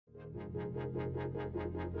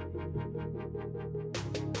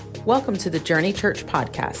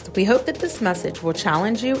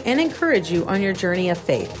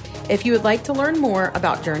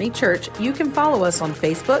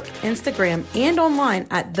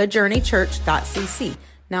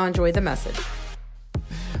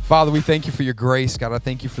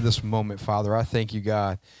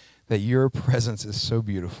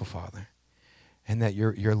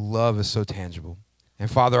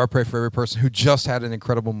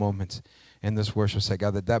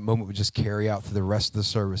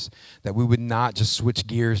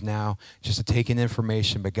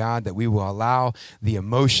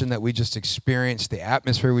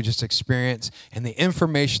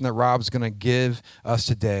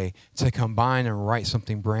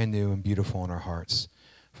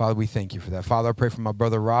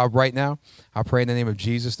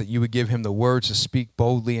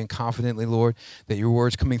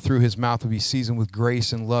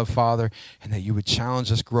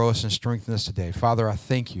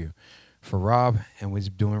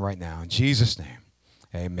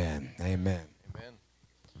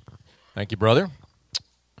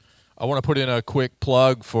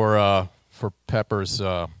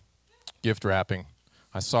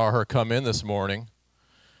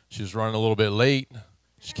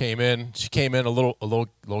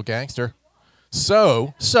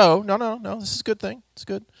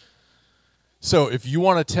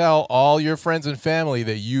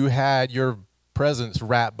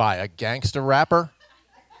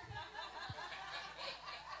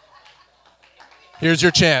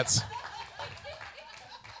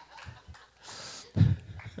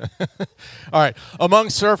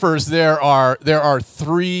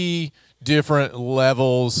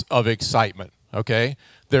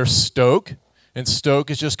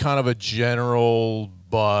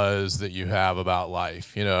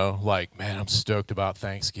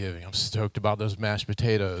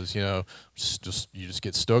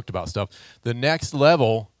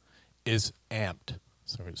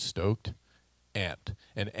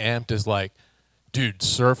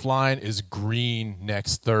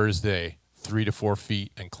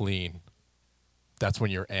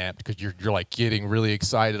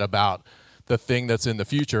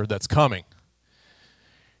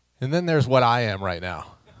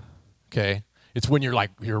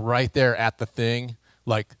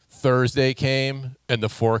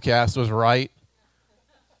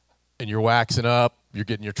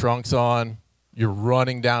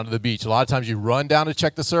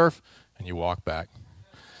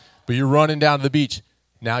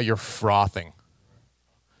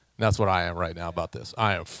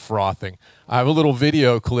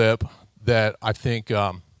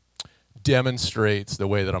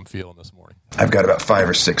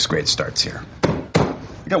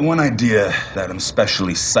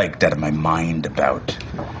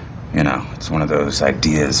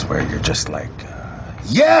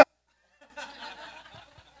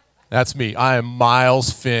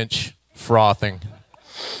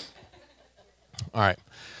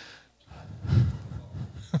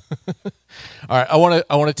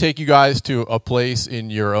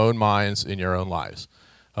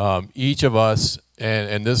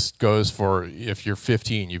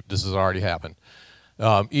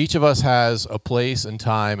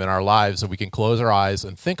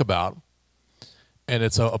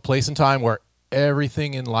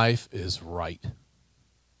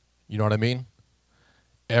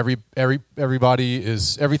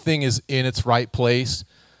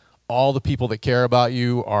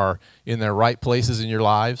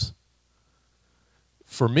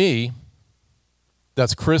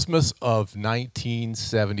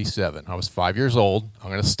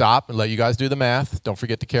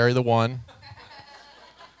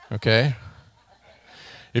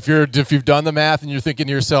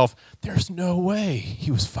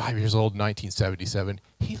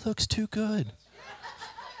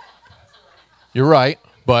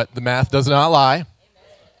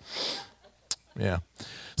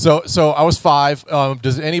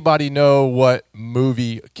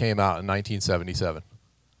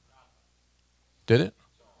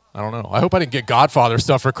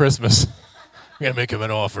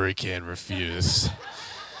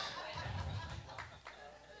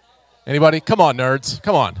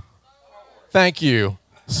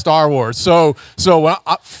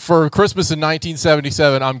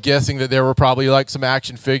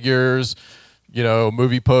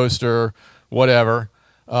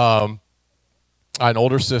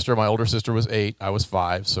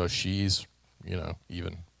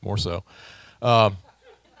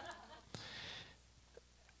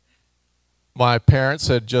My parents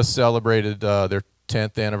had just celebrated their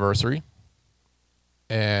 10th anniversary,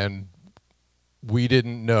 and we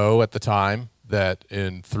didn't know at the time that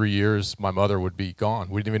in 3 years my mother would be gone.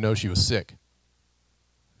 We didn't even know she was sick.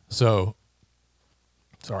 So,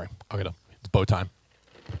 sorry, it's bow time.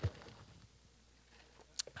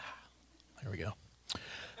 There we go.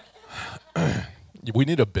 We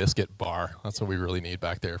need a biscuit bar. That's what we really need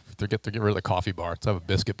back there. To get rid of the coffee bar, let's have a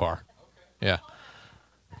biscuit bar. Yeah.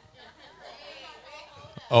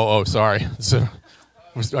 Oh, sorry. So,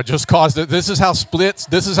 I just caused it. This is how splits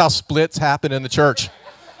happen in the church.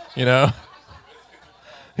 You know?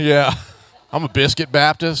 Yeah. I'm a biscuit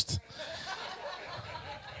Baptist.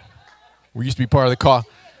 We used to be part of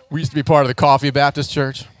the Coffee Baptist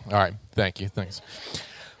Church. All right. Thank you. Thanks.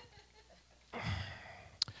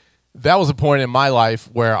 That was a point in my life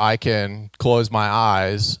where I can close my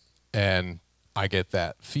eyes and I get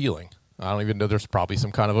that feeling. I don't even know, there's probably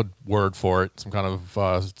some kind of a word for it, some kind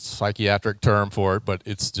of psychiatric term for it, but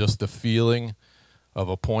it's just the feeling of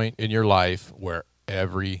a point in your life where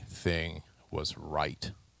everything was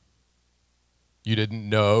right. You didn't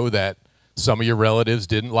know that some of your relatives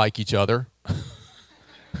didn't like each other.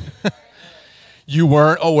 You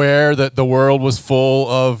weren't aware that the world was full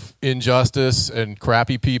of injustice and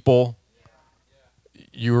crappy people.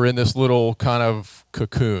 You were in this little kind of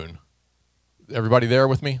cocoon. Everybody there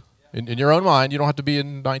with me? In your own mind, you don't have to be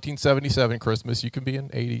in 1977 Christmas. You can be in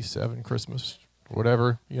 87 Christmas,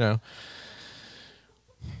 whatever, you know.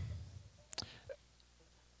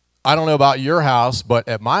 I don't know about your house, but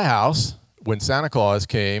at my house, when Santa Claus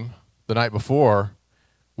came the night before,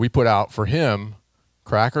 we put out for him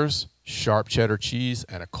crackers, sharp cheddar cheese,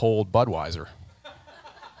 and a cold Budweiser.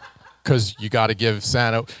 Because you got to give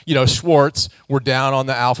Santa, you know, Schwartz, we're down on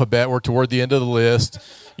the alphabet. We're toward the end of the list.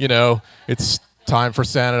 You know, it's time for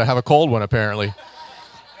Santa to have a cold one, apparently.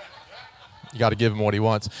 You got to give him what he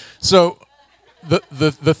wants. So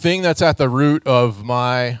the thing that's at the root of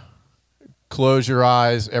my close your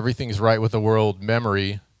eyes, everything's right with the world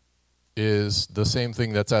memory is the same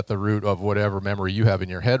thing that's at the root of whatever memory you have in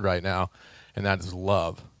your head right now, and that is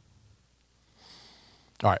love.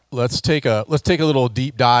 All right, let's take a little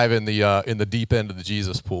deep dive in the deep end of the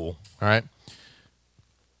Jesus pool. All right,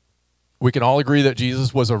 we can all agree that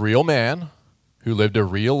Jesus was a real man who lived a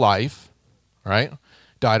real life. Right,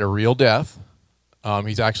 died a real death.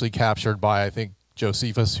 He's actually captured by, I think,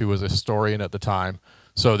 Josephus, who was a historian at the time.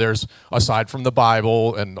 So there's, aside from the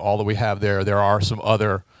Bible and all that we have there are some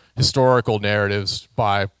other historical narratives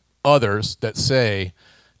by others that say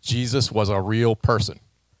Jesus was a real person.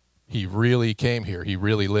 He really came here. He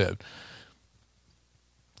really lived.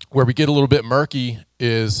 Where we get a little bit murky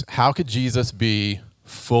is, how could Jesus be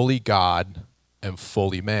fully God and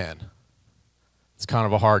fully man? It's kind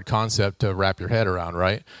of a hard concept to wrap your head around,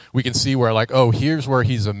 right? We can see where, like, oh, here's where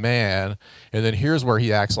he's a man, and then here's where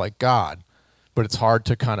he acts like God. But it's hard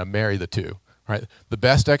to kind of marry the two, right? The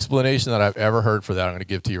best explanation that I've ever heard for that, I'm going to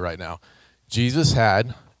give to you right now. Jesus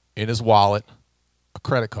had in his wallet a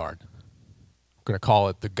credit card. I'm going to call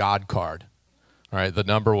it the God card. All right, the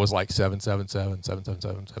number was like 777,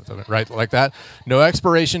 777, 777, right? Like that. No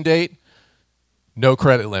expiration date, no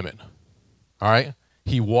credit limit. All right?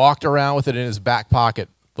 He walked around with it in his back pocket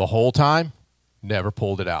the whole time, never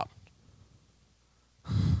pulled it out.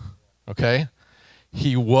 Okay?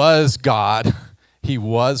 He was God, he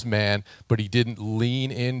was man, but he didn't lean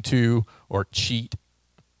into or cheat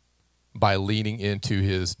by leaning into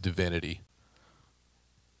his divinity.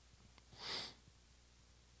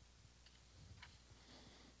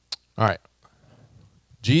 All right.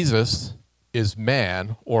 Jesus is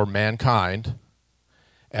man or mankind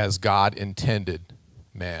as God intended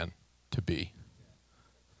man to be.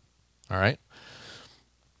 All right?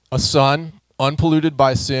 A son, unpolluted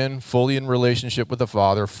by sin, fully in relationship with the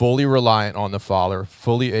Father, fully reliant on the Father,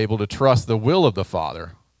 fully able to trust the will of the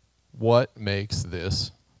Father. What makes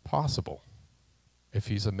this possible? If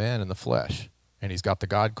he's a man in the flesh and he's got the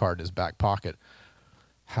God card in his back pocket,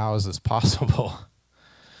 how is this possible?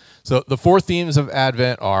 So the four themes of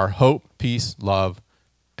Advent are hope, peace, love,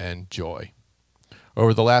 and joy.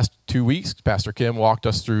 Over the last 2 weeks, Pastor Kim walked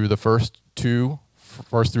us through the first through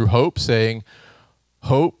hope, saying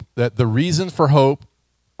hope, that the reasons for hope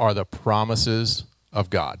are the promises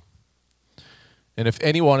of God. And if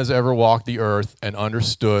anyone has ever walked the earth and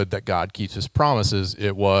understood that God keeps his promises,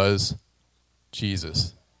 it was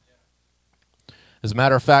Jesus. As a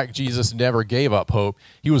matter of fact, Jesus never gave up hope.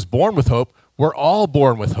 He was born with hope. We're all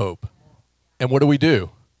born with hope. And what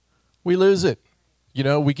do? We lose it. You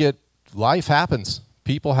know, life happens,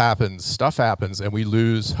 people happens, stuff happens, and we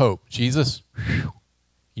lose hope. Jesus,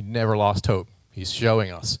 he never lost hope. He's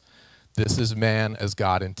showing us This is man as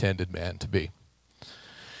God intended man to be.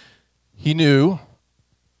 He knew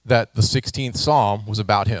that the 16th Psalm was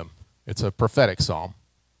about him. It's a prophetic psalm.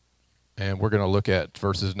 And we're going to look at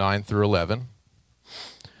verses 9 through 11.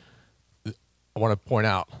 I want to point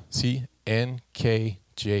out, see,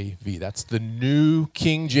 NKJV. That's the New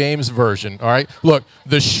King James Version. All right? Look,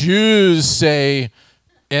 the shoes say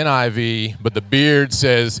NIV, but the beard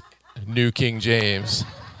says New King James.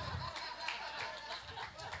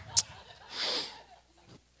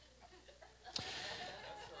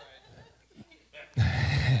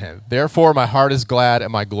 Therefore, my heart is glad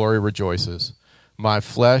and my glory rejoices. My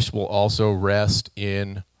flesh will also rest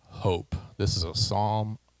in hope. This is a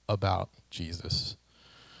psalm about Jesus.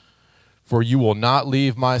 For you will not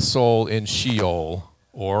leave my soul in Sheol,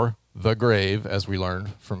 or the grave, as we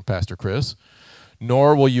learned from Pastor Chris,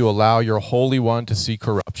 nor will you allow your Holy One to see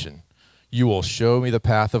corruption. You will show me the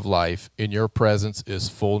path of life. In your presence is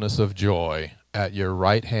fullness of joy. At your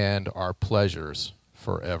right hand are pleasures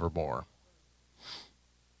forevermore.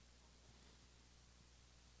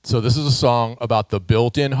 So this is a song about the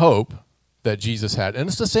built-in hope that Jesus had. And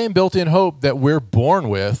it's the same built-in hope that we're born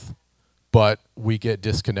with, but we get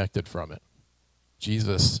disconnected from it.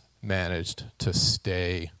 Jesus managed to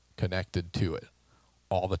stay connected to it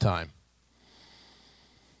all the time.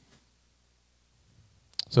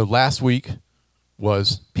 So last week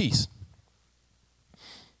was peace.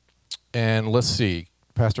 And let's see.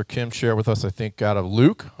 Pastor Kim shared with us, I think, out of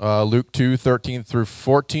Luke 2, 13 through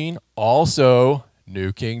 14. Also,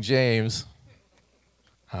 New King James.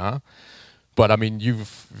 But, I mean,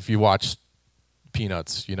 if you watch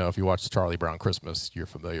Peanuts, if you watch Charlie Brown Christmas, you're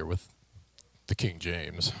familiar with the King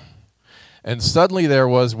James. And suddenly there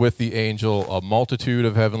was with the angel a multitude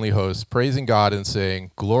of heavenly hosts, praising God and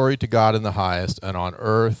saying, Glory to God in the highest, and on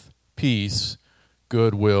earth peace,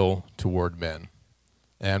 goodwill toward men.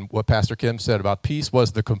 And what Pastor Kim said about peace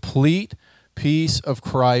was the complete peace of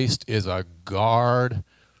Christ is a guard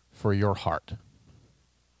for your heart.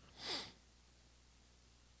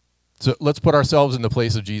 So let's put ourselves in the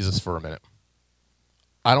place of Jesus for a minute.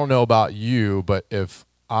 I don't know about you, but if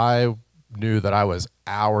I knew that I was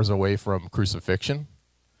hours away from crucifixion,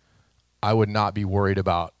 I would not be worried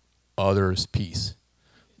about others' peace.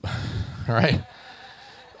 All right?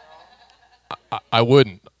 I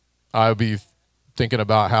wouldn't. I would be thinking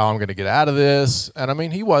about how I'm going to get out of this. And I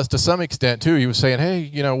mean, he was to some extent too. He was saying, hey,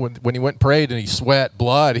 when he went and prayed and he sweat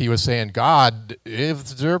blood, he was saying, God, if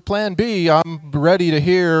there's plan B, I'm ready to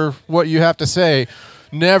hear what you have to say.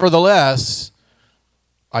 Nevertheless,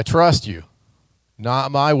 I trust you.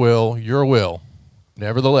 Not my will, your will.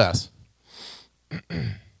 Nevertheless.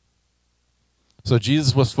 So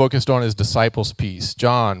Jesus was focused on his disciples' peace.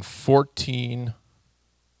 John 14:27.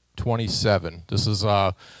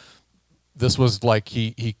 This was like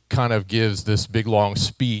he kind of gives this big long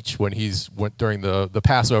speech when went during the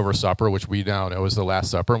Passover supper, which we now know is the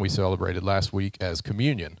Last Supper, and we celebrated last week as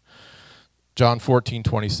communion. John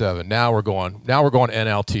 14:27. Now we're going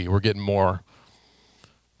NLT.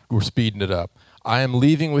 We're speeding it up. I am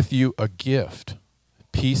leaving with you a gift,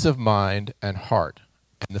 peace of mind and heart.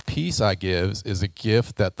 And the peace I give is a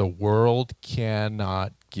gift that the world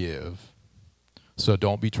cannot give. So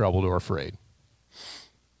don't be troubled or afraid.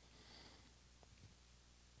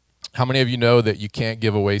 How many of you know that you can't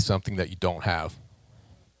give away something that you don't have?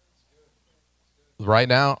 Right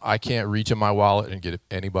now, I can't reach in my wallet and get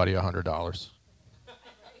anybody $100.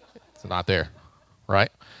 It's not there, right?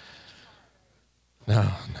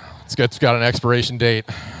 No. It's got an expiration date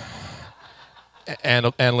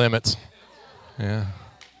and limits. Yeah.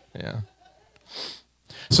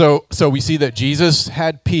 So we see that Jesus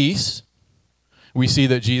had peace. We see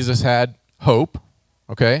that Jesus had hope.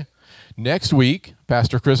 Okay. Next week,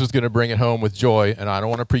 Pastor Chris is going to bring it home with joy, and I don't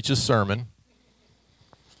want to preach a sermon,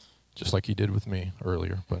 just like he did with me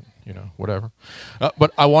earlier. But whatever.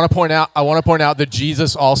 But I want to point out that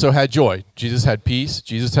Jesus also had joy. Jesus had peace.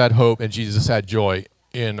 Jesus had hope, and Jesus had joy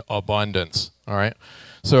in abundance. All right.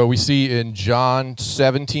 So we see in John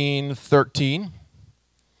 17:13,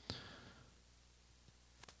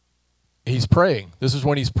 he's praying. This is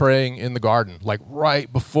when he's praying in the garden, like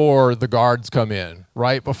right before the guards come in,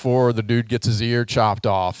 right before the dude gets his ear chopped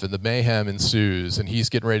off and the mayhem ensues and he's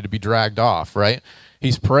getting ready to be dragged off, right?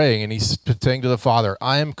 He's praying and he's saying to the Father,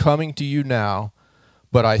 I am coming to you now,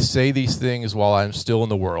 but I say these things while I'm still in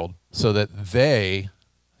the world, so that they,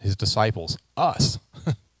 his disciples, us,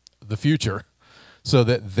 the future, so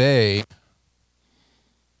that they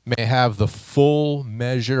may have the full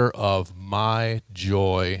measure of my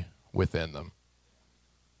joy within them.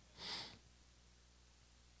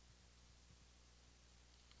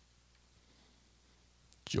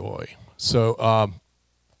 Joy. So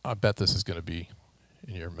I bet this is going to be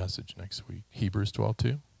in your message next week. Hebrews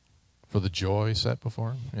 12:2. For the joy set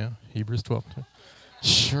before him. Yeah, Hebrews 12:2.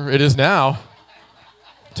 Sure, it is now.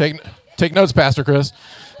 Take notes, Pastor Chris.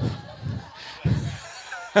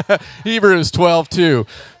 Hebrews 12:2.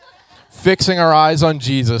 Fixing our eyes on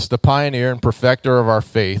Jesus, the pioneer and perfecter of our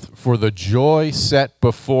faith, for the joy set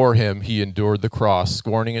before him, he endured the cross,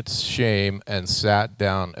 scorning its shame, and sat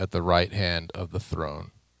down at the right hand of the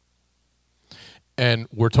throne. And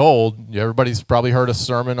we're told, everybody's probably heard a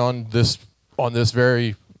sermon on this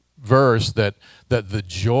very verse, that the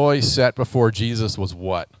joy set before Jesus was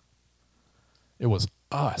what? It was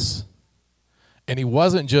us. And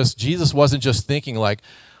Jesus wasn't just thinking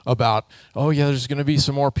about, oh yeah, there's going to be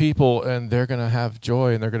some more people and they're going to have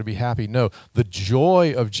joy and they're going to be happy. No, the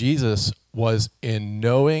joy of Jesus was in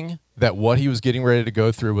knowing that what he was getting ready to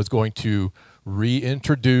go through was going to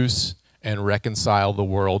reintroduce and reconcile the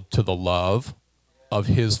world to the love of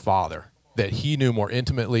his Father that he knew more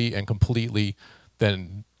intimately and completely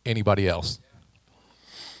than anybody else.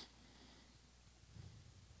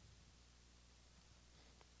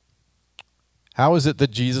 How is it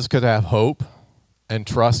that Jesus could have hope and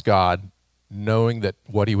trust God, knowing that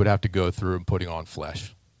what he would have to go through in putting on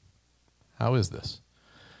flesh? How is this?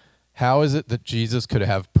 How is it that Jesus could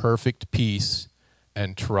have perfect peace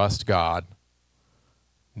and trust God,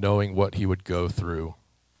 knowing what he would go through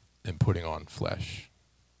in putting on flesh?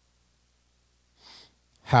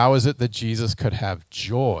 How is it that Jesus could have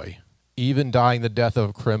joy, even dying the death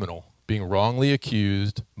of a criminal, being wrongly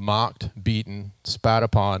accused, mocked, beaten, spat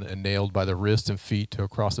upon, and nailed by the wrists and feet to a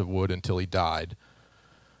cross of wood until he died,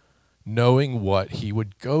 knowing what he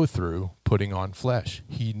would go through putting on flesh?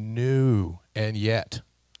 He knew, and yet.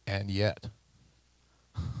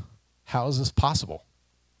 How is this possible?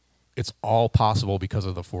 It's all possible because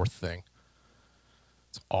of the fourth thing.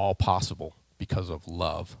 It's all possible because of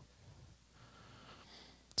love.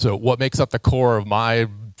 So what makes up the core of my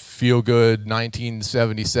feel-good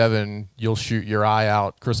 1977, you'll shoot your eye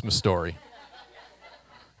out Christmas story?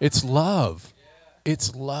 It's love.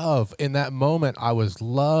 It's love. In that moment, I was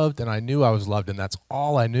loved, and I knew I was loved, and that's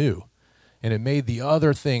all I knew. And it made the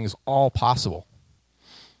other things all possible.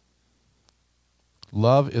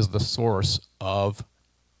 Love is the source of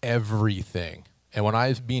everything. And when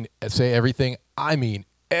I say everything, I mean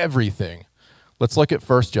everything. Let's look at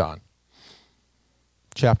 1 John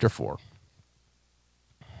chapter 4.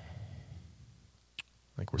 I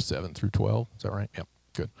think we're 7 through 12. Is that right? Yep,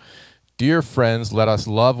 good. Dear friends, let us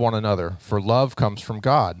love one another, for love comes from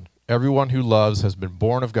God. Everyone who loves has been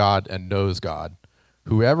born of God and knows God.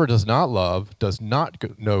 Whoever does not love does not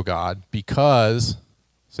know God, because,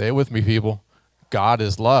 say it with me, people, God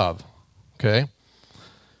is love. Okay?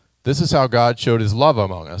 This is how God showed his love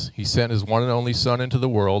among us. He sent his one and only Son into the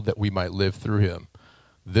world that we might live through him.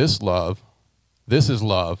 This is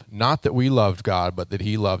love, not that we loved God, but that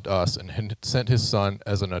he loved us and sent his Son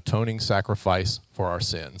as an atoning sacrifice for our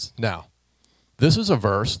sins. Now, this is a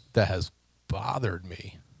verse that has bothered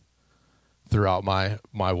me throughout my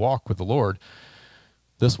walk with the Lord.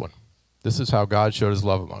 This one. This is how God showed his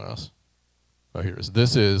love among us. Oh, here it is.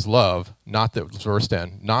 This is love, not that, verse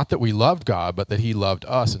 10, not that we loved God, but that he loved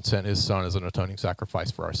us and sent his Son as an atoning sacrifice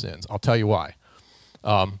for our sins. I'll tell you why.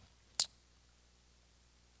 I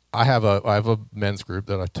have a men's group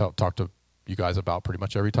that I talk to you guys about pretty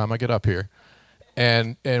much every time I get up here.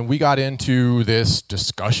 And we got into this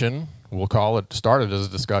discussion, we'll call it, started as a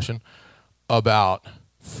discussion, about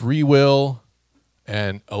free will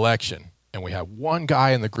and election. And we had one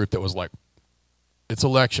guy in the group that was like, it's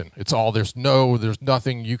election. It's all, there's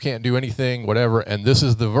nothing, you can't do anything, whatever. And this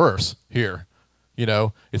is the verse here. You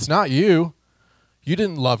know, it's not you. You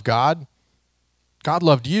didn't love God. God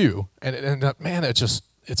loved you. And man, it's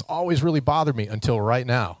always really bothered me until right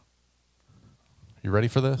now. You ready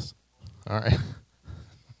for this? All right.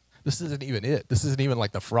 This isn't even it. This isn't even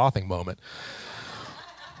like the frothing moment.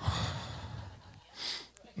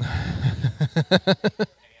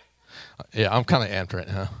 Yeah, I'm kind of amped right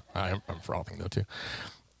now. I'm frothing though too.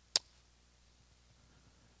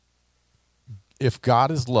 If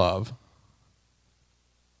God is love,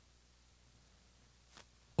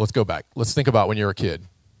 let's go back. Let's think about when you're a kid.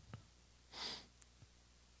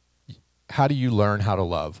 How do you learn how to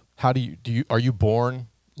love? Are you born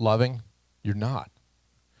loving? You're not.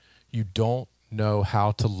 You don't know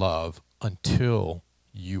how to love until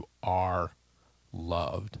you are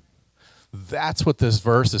loved. That's what this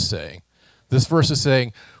verse is saying. This verse is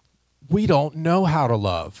saying, we don't know how to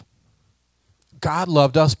love. God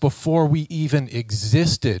loved us before we even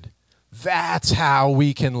existed. That's how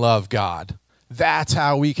we can love God. That's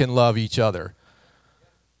how we can love each other.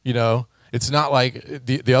 You know, it's not like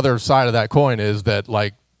the other side of that coin is that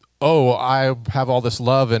like, oh, I have all this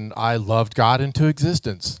love and I loved God into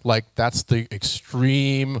existence. Like that's the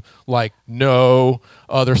extreme, like no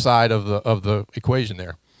other side of the equation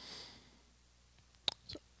there.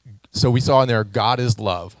 So we saw in there, God is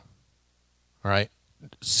love. All right?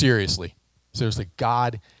 Seriously,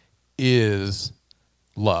 God is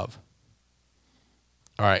love.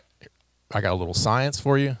 All right, I got a little science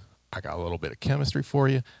for you. I got a little bit of chemistry for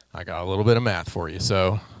you. I got a little bit of math for you.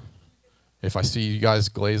 So if I see you guys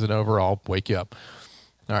glazing over, I'll wake you up.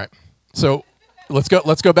 All right. So let's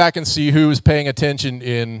go back and see who is paying attention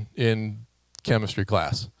in chemistry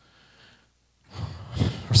class.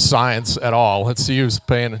 Or science at all. Let's see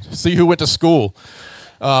see who went to school.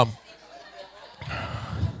 All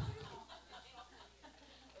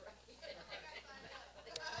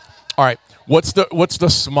right. What's the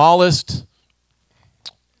smallest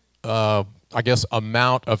I guess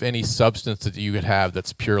amount of any substance that you could have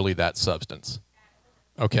that's purely that substance?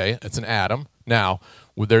 Okay, it's an atom. Now,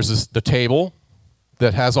 there's the table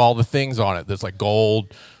that has all the things on it. There's like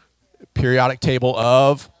gold, periodic table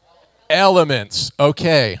of elements.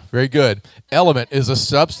 Okay, very good. Element is a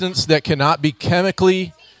substance that cannot be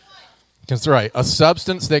chemically, that's right, a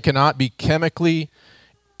substance that cannot be chemically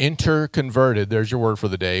interconverted, there's your word for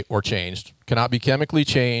the day, or changed, cannot be chemically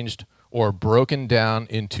changed or broken down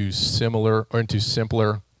into simpler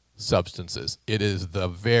substances. It is the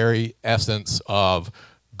very essence of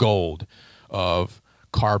gold, of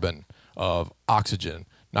carbon, of oxygen,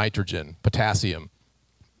 nitrogen, potassium.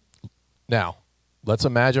 Now, let's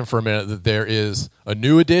imagine for a minute that there is a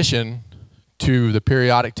new addition to the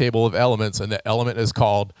periodic table of elements, and the element is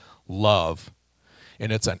called love.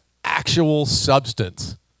 And it's an actual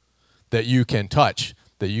substance that you can touch,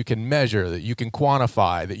 that you can measure, that you can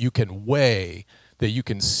quantify, that you can weigh, that you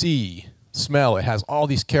can see, smell. It has all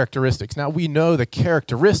these characteristics. Now, we know the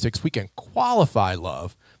characteristics. We can qualify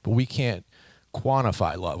love, but we can't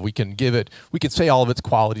quantify love. We can say all of its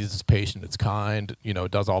qualities. It's patient, it's kind,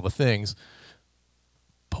 it does all the things,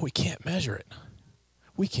 but we can't measure it.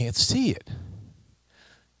 We can't see it.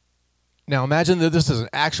 Now, imagine that this is an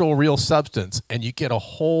actual real substance, and you get a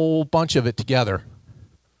whole bunch of it together.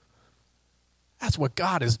 That's what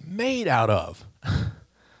God is made out of.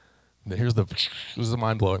 Here's the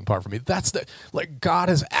mind-blowing part for me. God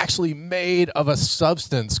is actually made of a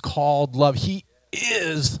substance called love. He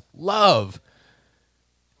is love.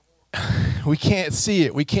 We can't see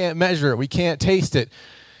it. We can't measure it. We can't taste it.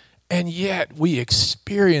 And yet we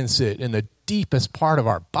experience it in the deepest part of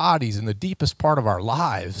our bodies, in the deepest part of our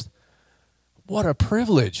lives. What a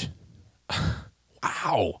privilege.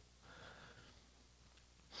 Wow.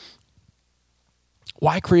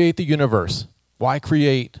 Why create the universe? Why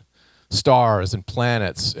create stars and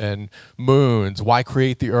planets and moons? Why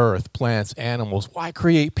create the earth, plants, animals? Why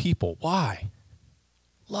create people? Why?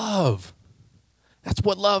 Love. That's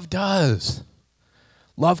what love does.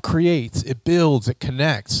 Love creates, it builds, it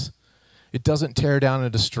connects. It doesn't tear down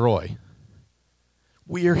and destroy.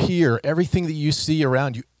 We are here. Everything that you see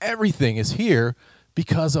around you, everything is here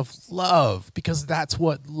because of love, because that's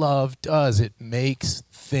what love does. It makes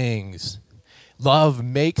things. Love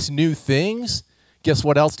makes new things. Guess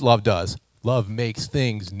what else love does? Love makes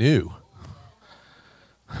things new.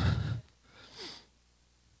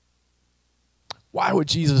 Why would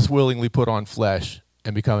Jesus willingly put on flesh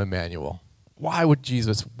and become Emmanuel? Why would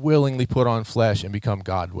Jesus willingly put on flesh and become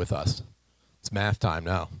God with us? It's math time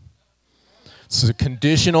now. This is a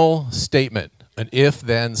conditional statement, an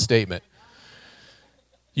if-then statement.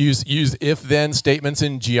 Use if-then statements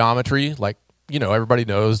in geometry, like, everybody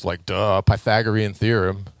knows, like, Pythagorean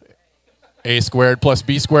theorem. A squared plus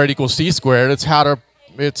B squared equals C squared. It's how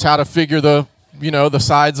to figure the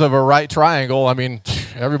sides of a right triangle. I mean,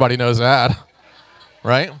 everybody knows that,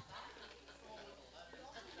 right?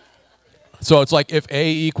 So it's like if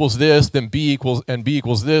A equals this, then B equals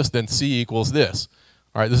this, then C equals this.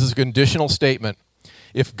 All right, this is a conditional statement.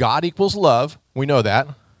 If God equals love, we know that,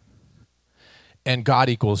 and God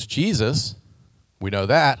equals Jesus, we know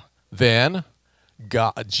that, then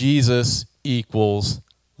Jesus equals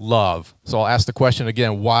love. So I'll ask the question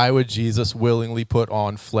again, why would Jesus willingly put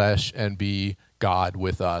on flesh and be God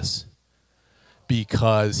with us?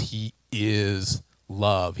 Because he is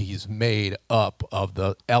love. He's made up of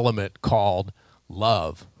the element called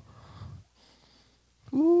love.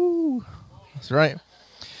 Ooh, that's right.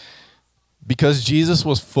 Because Jesus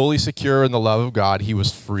was fully secure in the love of God, he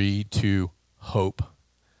was free to hope.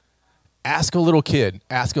 Ask a little kid,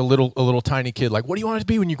 ask a little tiny kid, like, what do you want to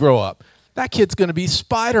be when you grow up? That kid's going to be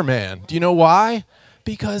Spider-Man. Do you know why?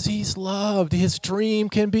 Because he's loved. His dream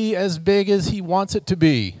can be as big as he wants it to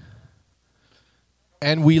be.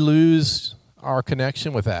 And we lose our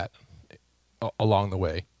connection with that along the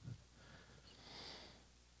way.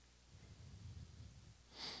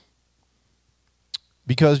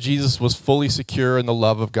 Because Jesus was fully secure in the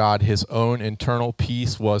love of God, his own internal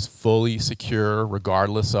peace was fully secure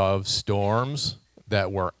regardless of storms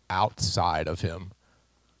that were outside of him.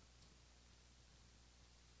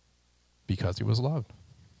 Because he was loved.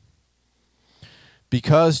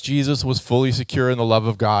 Because Jesus was fully secure in the love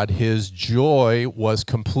of God, his joy was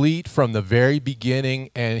complete from the very beginning,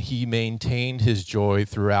 and he maintained his joy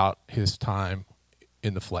throughout his time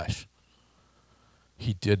in the flesh.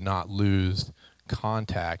 He did not lose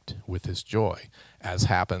contact with his joy, as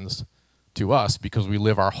happens to us because we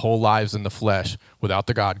live our whole lives in the flesh without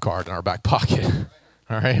the God card in our back pocket.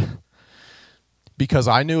 All right? Because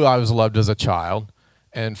I knew I was loved as a child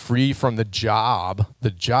and free from the job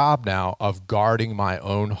now of guarding my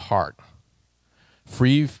own heart.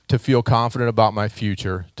 Free to feel confident about my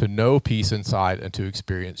future, to know peace inside, and to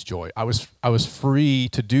experience joy. I was free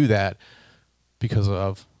to do that because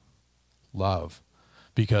of love.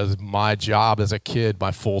 Because my job as a kid,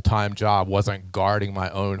 my full-time job, wasn't guarding my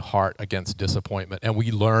own heart against disappointment. And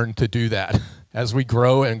we learn to do that. As we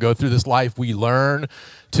grow and go through this life, we learn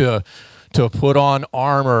to put on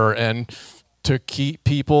armor and to keep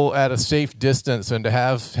people at a safe distance and to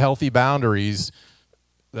have healthy boundaries.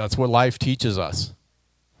 That's what life teaches us,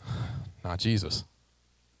 not Jesus.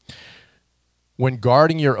 When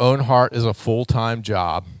guarding your own heart is a full-time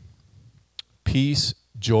job, peace,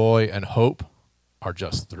 joy, and hope are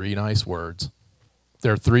just 3 nice words.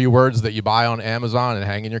 They're 3 words that you buy on Amazon and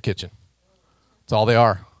hang in your kitchen. That's all they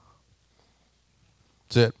are.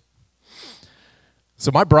 That's it.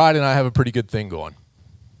 So my bride and I have a pretty good thing going,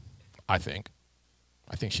 I think.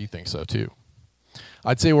 I think she thinks so too.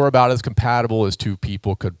 I'd say we're about as compatible as 2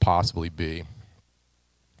 people could possibly be.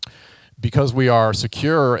 Because we are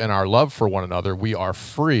secure in our love for one another, we are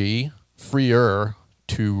freer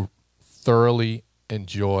to thoroughly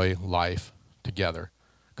enjoy life together,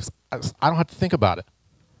 because I don't have to think about it.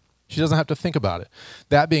 She doesn't have to think about it.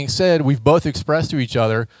 That being said, we've both expressed to each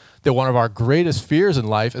other that one of our greatest fears in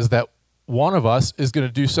life is that one of us is going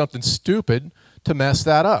to do something stupid to mess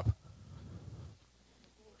that up.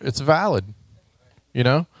 It's valid, you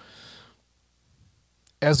know?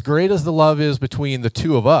 As great as the love is between the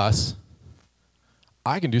 2 of us,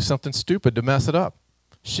 I can do something stupid to mess it up.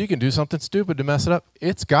 She can do something stupid to mess it up.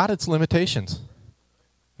 It's got its limitations,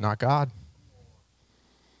 not God.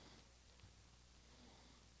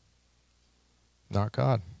 Not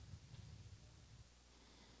God.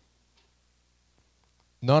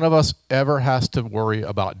 None of us ever has to worry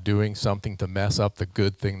about doing something to mess up the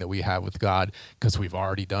good thing that we have with God, because we've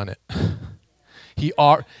already done it. He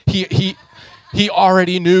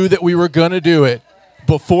already knew that we were going to do it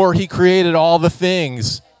before he created all the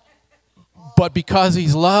things. But because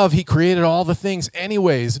he's love, he created all the things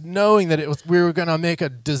anyways, knowing that we were going to make a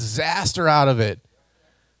disaster out of it.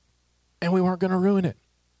 And we weren't going to ruin it.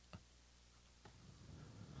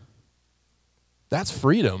 That's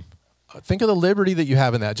freedom. Think of the liberty that you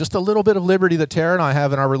have in that. Just a little bit of liberty that Tara and I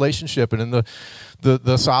have in our relationship and in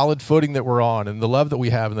the solid footing that we're on and the love that we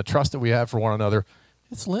have and the trust that we have for one another.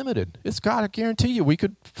 It's limited. It's got to guarantee you we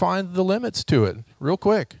could find the limits to it real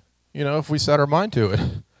quick, if we set our mind to it.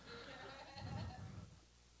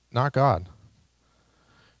 Not God.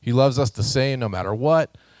 He loves us the same no matter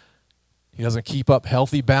what. He doesn't keep up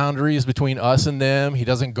healthy boundaries between us and them. He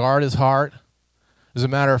doesn't guard his heart. As a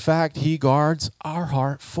matter of fact, he guards our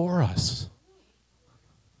heart for us.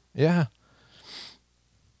 Yeah.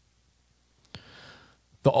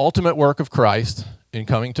 The ultimate work of Christ in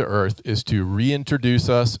coming to earth is to reintroduce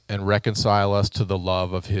us and reconcile us to the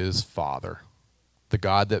love of his Father, the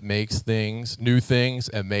God that makes things, new things,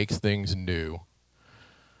 and makes things new.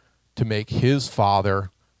 To make his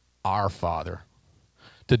Father our Father.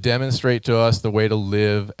 To demonstrate to us the way to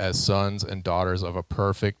live as sons and daughters of a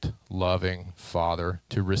perfect, loving Father,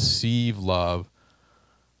 to receive love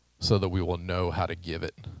so that we will know how to give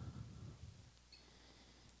it,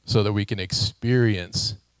 so that we can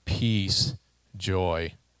experience peace,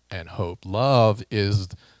 joy, and hope. Love is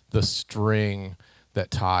the string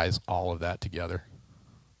that ties all of that together.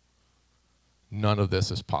 None of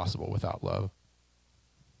this is possible without love.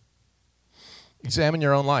 Examine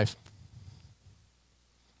your own life.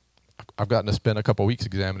 I've gotten to spend a couple weeks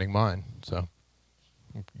examining mine, so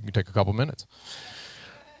you can take a couple minutes.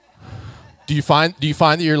 Do you find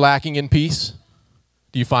that you're lacking in peace?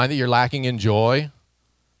 Do you find that you're lacking in joy?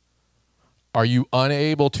 Are you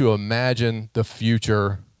unable to imagine the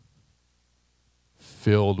future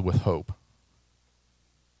filled with hope.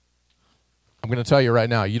 I'm going to tell you right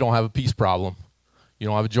now, you don't have a peace problem. You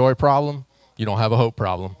don't have a joy problem. You don't have a hope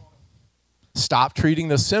problem. Stop treating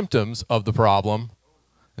the symptoms of the problem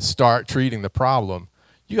and start treating the problem.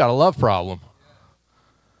 You got a love problem.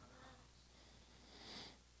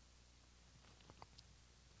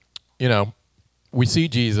 You know, we see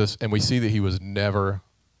Jesus and we see that he was never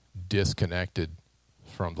disconnected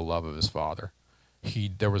from the love of his Father.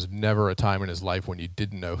 There was never a time in his life when he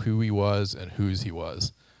didn't know who he was and whose he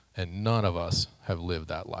was. And none of us have lived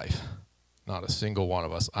that life. Not a single one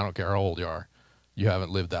of us. I don't care how old you are. You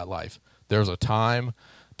haven't lived that life. There's a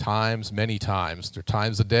many times, there are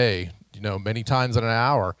times a day, many times in an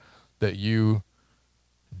hour that you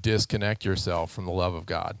disconnect yourself from the love of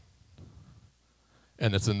God.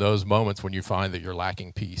 And it's in those moments when you find that you're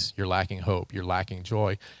lacking peace, you're lacking hope, you're lacking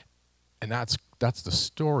joy. And that's the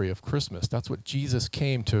story of Christmas. That's what Jesus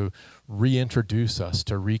came to reintroduce us,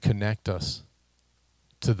 to reconnect us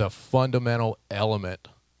to the fundamental element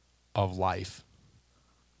of life,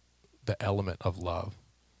 the element of love.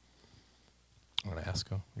 I'm going to ask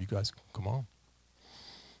you guys, come on.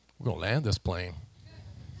 We're going to land this plane.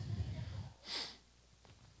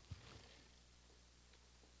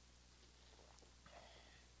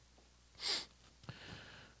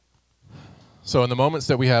 So in the moments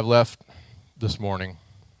that we have left this morning,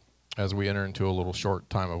 as we enter into a little short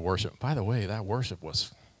time of worship, by the way, that worship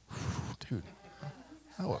was, dude,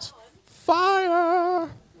 that was fire.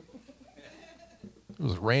 It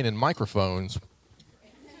was raining microphones.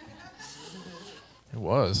 It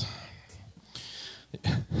was.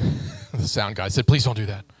 The sound guy said, please don't do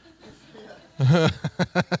that.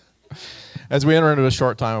 As we enter into a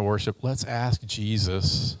short time of worship, let's ask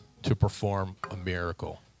Jesus to perform a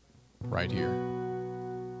miracle right here.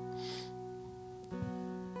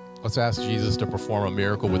 Let's ask Jesus to perform a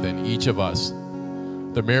miracle within each of us.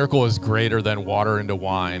 The miracle is greater than water into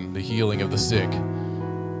wine, the healing of the sick.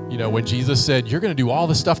 When Jesus said, you're going to do all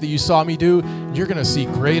the stuff that you saw me do, you're going to see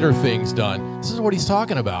greater things done. This is what he's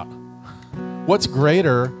talking about. What's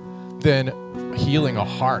greater than healing a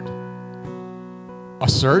heart? A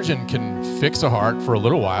surgeon can fix a heart for a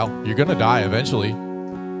little while. You're going to die eventually.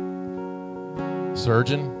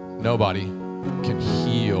 Surgeon, nobody can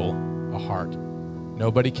heal a heart.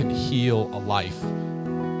 Nobody can heal a life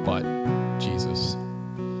but Jesus.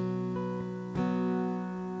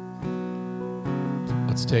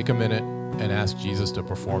 Let's take a minute and ask Jesus to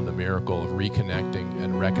perform the miracle of reconnecting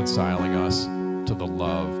and reconciling us to the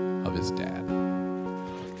love of his dad.